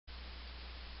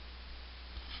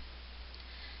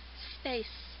Space.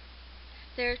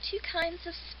 There are two kinds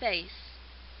of space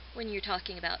when you're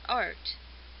talking about art.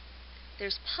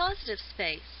 There's positive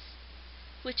space,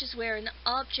 which is where an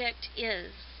object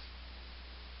is.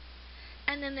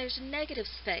 And then there's negative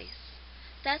space.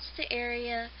 That's the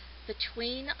area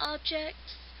between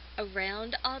objects,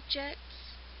 around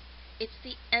objects. It's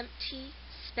the empty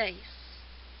space.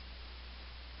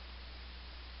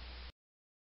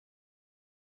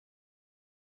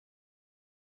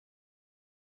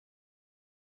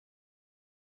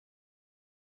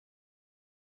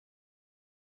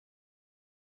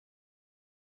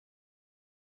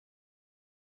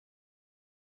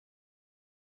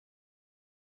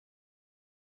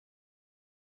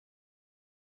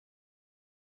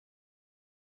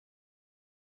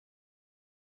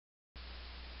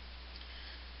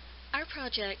 Our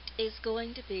project is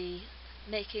going to be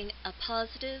making a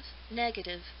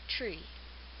positive-negative tree.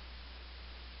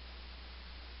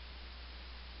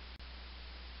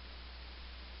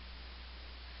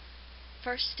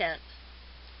 First step,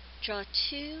 draw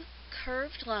two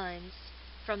curved lines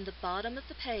from the bottom of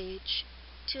the page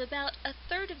to about a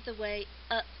third of the way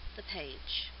up the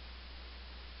page.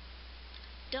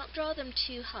 Don't draw them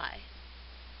too high.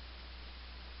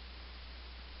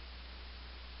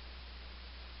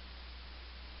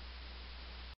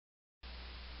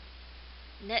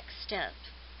 Next step,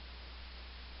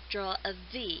 draw a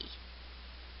V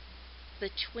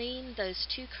between those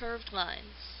two curved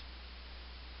lines.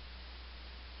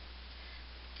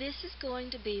 This is going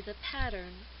to be the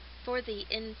pattern for the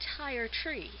entire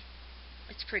tree.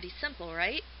 It's pretty simple,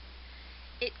 right?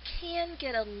 It can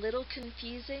get a little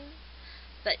confusing,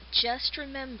 but just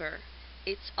remember,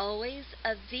 it's always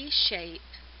a V shape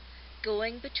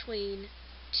going between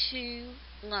two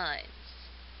lines.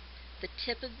 The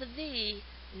tip of the V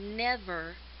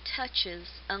never touches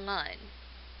a line.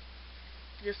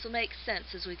 This will make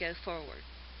sense as we go forward.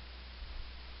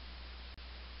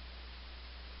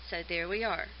 So there we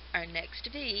are, our next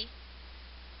V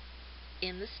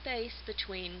in the space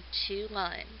between two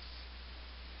lines.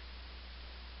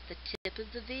 The tip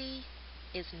of the V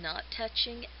is not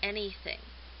touching anything.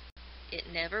 It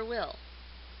never will.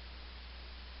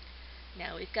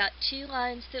 Now we've got two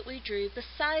lines that we drew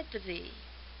beside the V.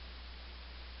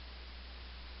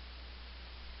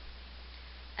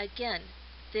 Again,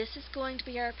 this is going to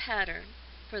be our pattern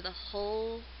for the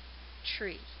whole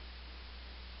tree.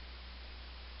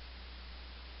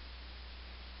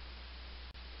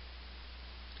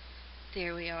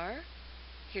 There we are.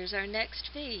 Here's our next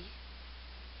V.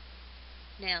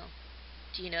 Now,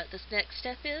 do you know what this next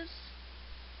step is?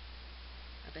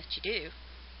 I bet you do.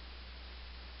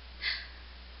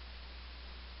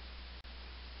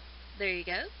 There you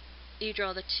go. You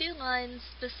draw the two lines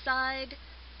beside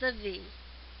the V.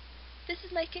 This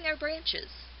is making our branches.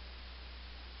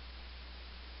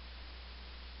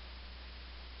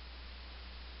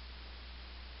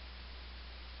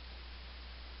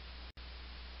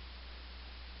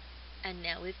 And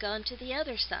now we've gone to the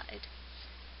other side,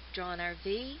 drawn our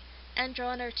V and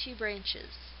drawn our two branches.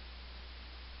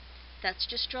 That's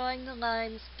just drawing the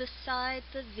lines beside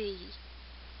the V.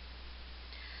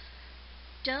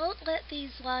 Don't let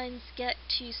these lines get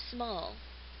too small.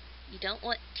 You don't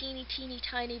want teeny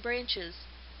tiny branches,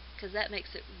 because that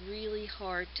makes it really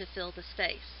hard to fill the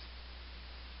space.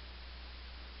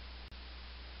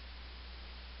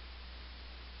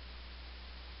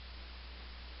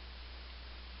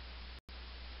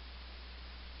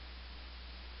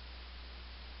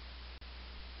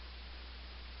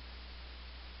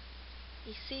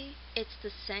 You see, it's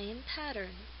the same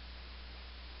pattern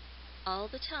all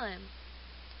the time.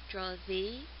 Draw a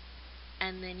V,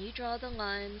 and then you draw the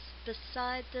lines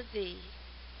beside the V.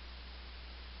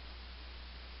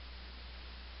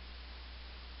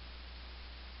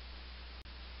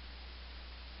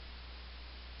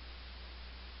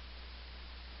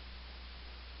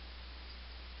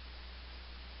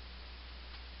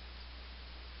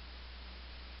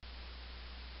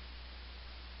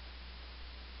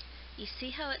 You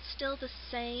see how it's still the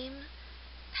same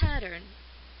pattern?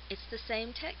 It's the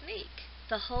same technique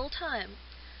the whole time.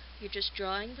 You're just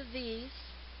drawing the V's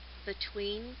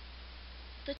between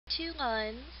the two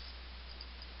lines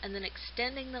and then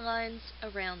extending the lines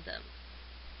around them.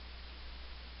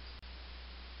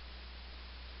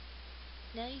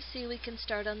 Now you see we can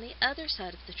start on the other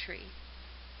side of the tree.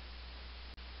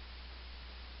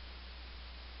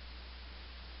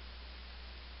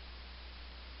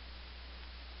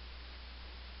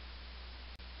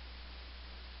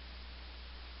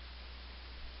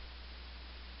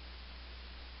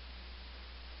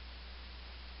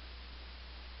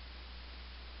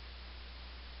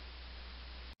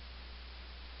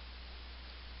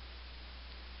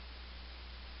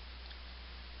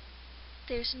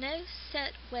 There's no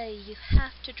set way you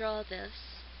have to draw this.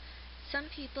 Some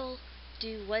people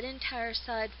do one entire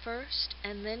side first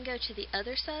and then go to the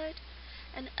other side,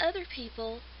 and other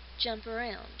people jump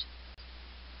around.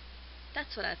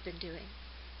 That's what I've been doing.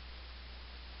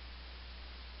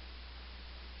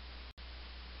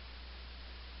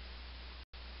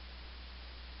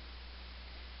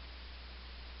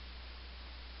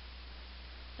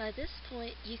 By this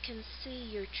point, you can see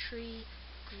your tree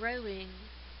growing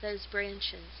those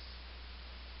branches.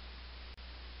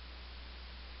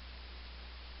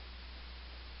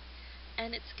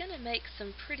 And it's going to make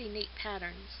some pretty neat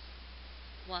patterns.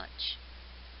 Watch.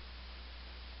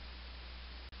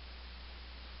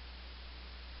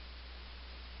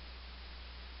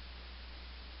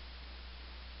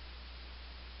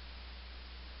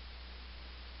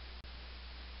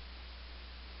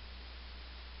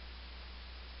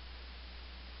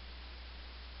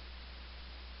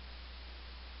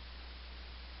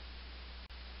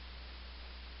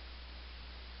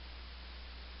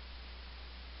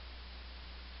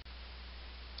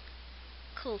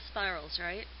 Cool spirals,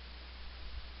 right?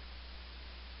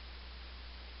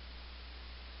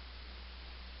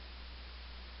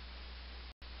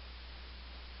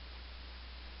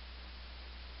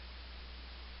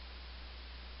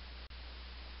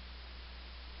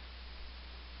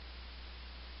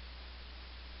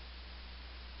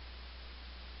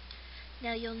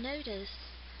 Now you'll notice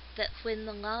that when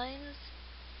the lines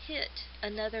hit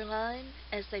another line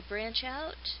as they branch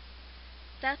out,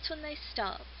 that's when they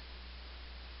stop.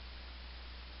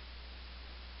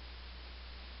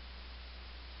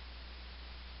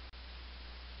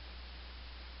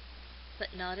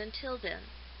 But not until then.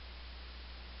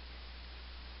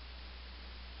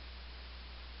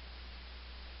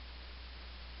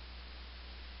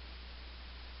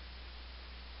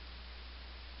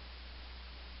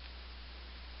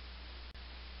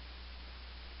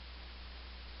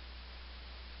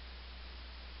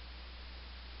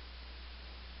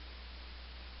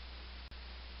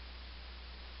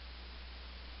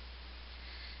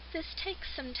 This takes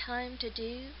some time to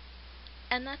do,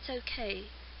 and that's okay.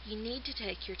 You need to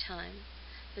take your time,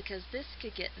 because this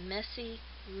could get messy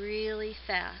really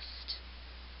fast.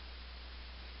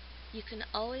 You can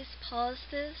always pause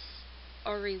this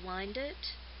or rewind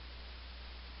it.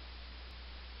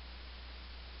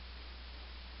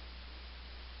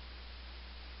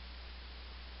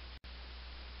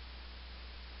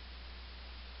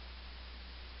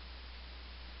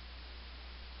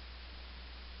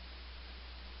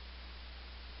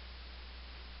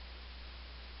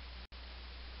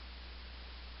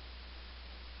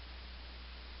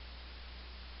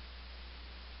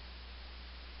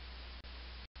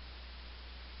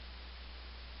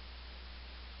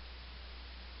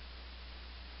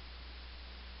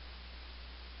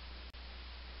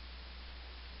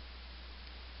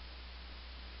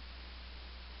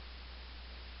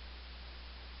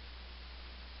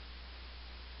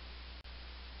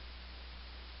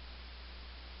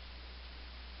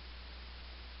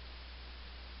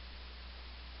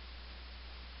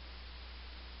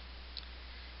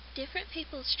 Different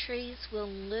people's trees will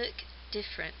look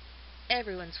different.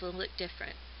 Everyone's will look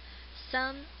different.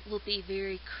 Some will be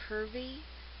very curvy.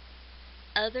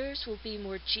 Others will be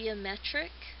more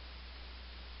geometric.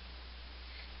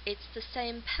 It's the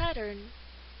same pattern,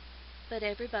 but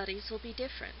everybody's will be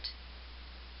different.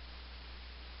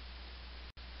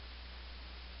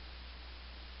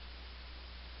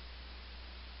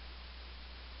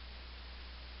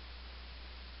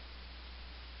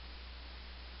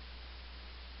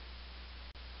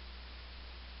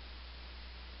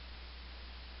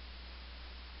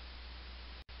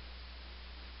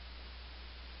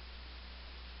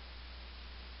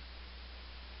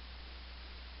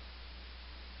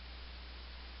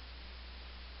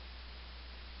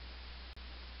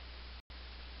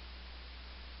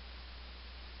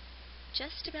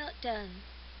 Just about done.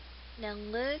 Now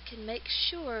look and make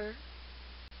sure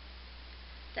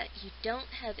that you don't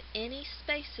have any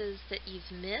spaces that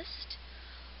you've missed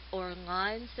or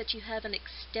lines that you haven't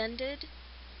extended.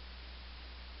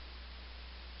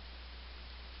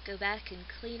 Go back and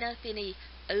clean up any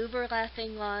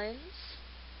overlapping lines.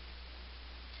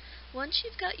 Once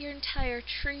you've got your entire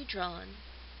tree drawn,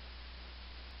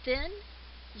 then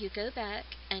you go back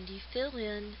and you fill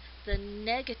in the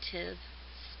negative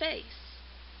space.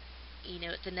 You know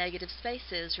what the negative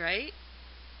space is, right?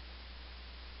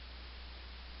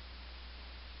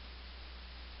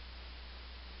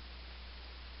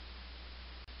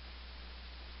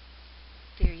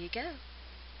 There you go.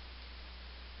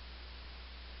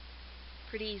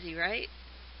 Pretty easy, right?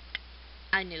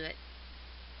 I knew it.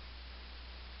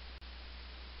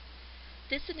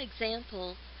 This is an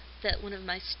example that one of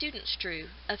my students drew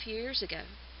a few years ago.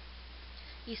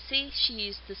 You see, she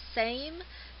used the same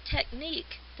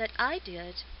technique that I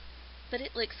did, but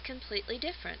it looks completely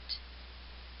different.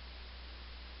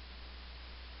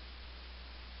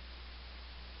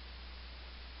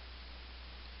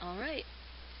 Alright,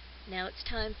 now it's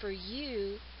time for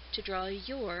you to draw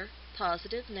your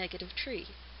positive-negative tree.